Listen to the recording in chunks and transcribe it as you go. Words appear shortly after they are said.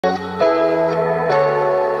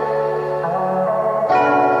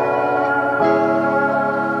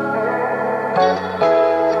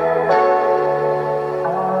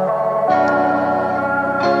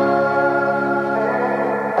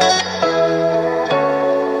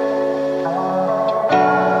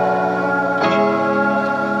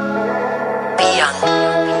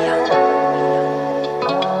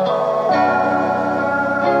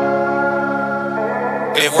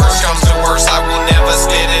If worse comes to worse, I will never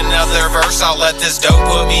spit another verse. I'll let this dope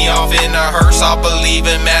put me off in a hearse. I'll believe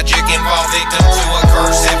in magic and fall victim to a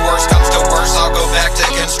curse. If worse comes to worse, I'll go back to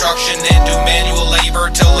construction and do manual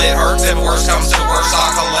labor till it hurts. If worse comes to worse,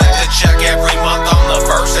 I'll collect a check every month on the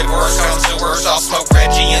first. If worse comes to worse, I'll smoke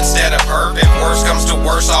Reggie instead of herb. If worse comes to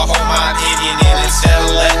worse, I'll hold my opinion in instead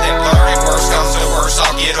of letting it blur. If worse comes to worse,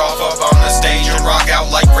 I'll get off up on the stage and rock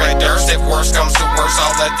out like Fred Durst. If worse comes to worse,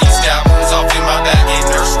 I'll let these stab wounds off in my back and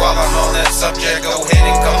nurse. While I'm on that subject, go ahead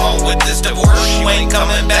and come on with this divorce. You ain't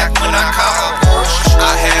coming back when I cop a Porsche.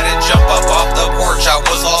 I had to jump up off the porch. I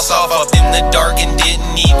was lost off up in the dark and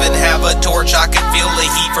didn't even have a torch. I could feel the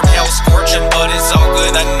heat from hell scorching, but it's all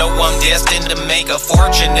good. I know I'm destined to make a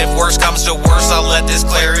fortune. If worse comes to worse, I'll let this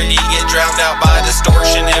clarity get drowned out by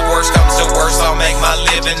distortion. If worse comes to worse, I'll make my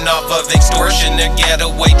living off of extortion. A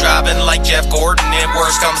getaway driving like Jeff Gordon. If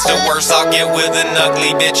worse comes to worse, I'll get with an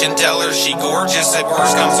ugly bitch and tell her she gorgeous. If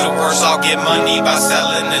worse comes to worse, I'll get money by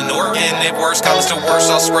selling an organ. If worse comes to worse,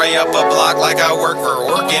 I'll spray up a block like I work for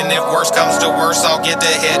Orkin. If worse comes to worse, I'll get the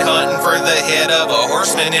head hunting for the head of a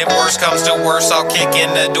horseman. If worse comes to worse, I'll kick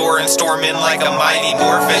in the door and storm in like a mighty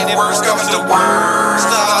morphin. If worse comes to worse,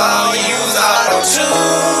 I'll use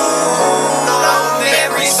auto-tune on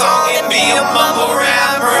every song and be a mumble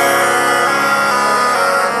rapper.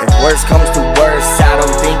 If worse comes to worse, I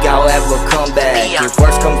don't think I'll ever come back. If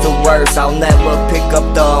worse comes to worse, I'll never pick up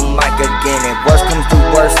the mic again. If worse comes to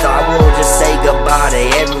worse, I will just say goodbye to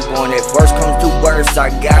everyone. If worse comes to worse, I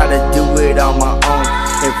gotta do it on my own.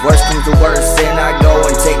 If worse comes to worse, then I go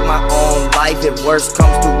and take my own life. If worse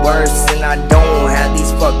comes to worse, then I don't have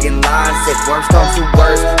these fucking lines. If worse comes to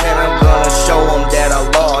worse, then I'm gonna show them that I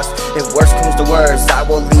lost. If worse comes to worse, I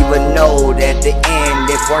will leave a note at the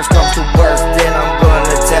end. If worse comes to worse, then I'm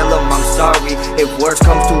gonna tell them I'm sorry. If worse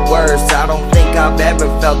comes to worse, I don't think I've ever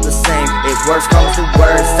felt the same. If worse comes to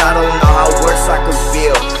worse, I don't know how worse I could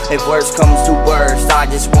feel. If worse comes to worse, I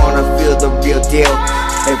just wanna feel the real deal.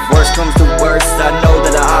 If worse comes to worse, I know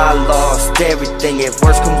that I lost everything. If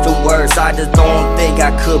worse comes to worse, I just don't think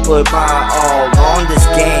I could put my all on this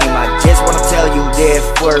game. I just wanna tell you that if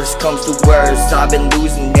worse comes to worse, I've been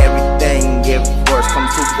losing everything. If worse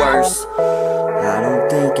comes to worse, I don't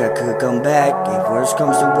think I could come back. If worse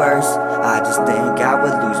comes to worse, I just think I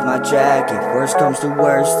would lose my track. If worse comes to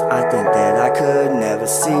worse, I think that I could never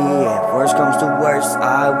see. If worse comes to worse,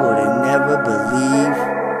 I wouldn't never believe.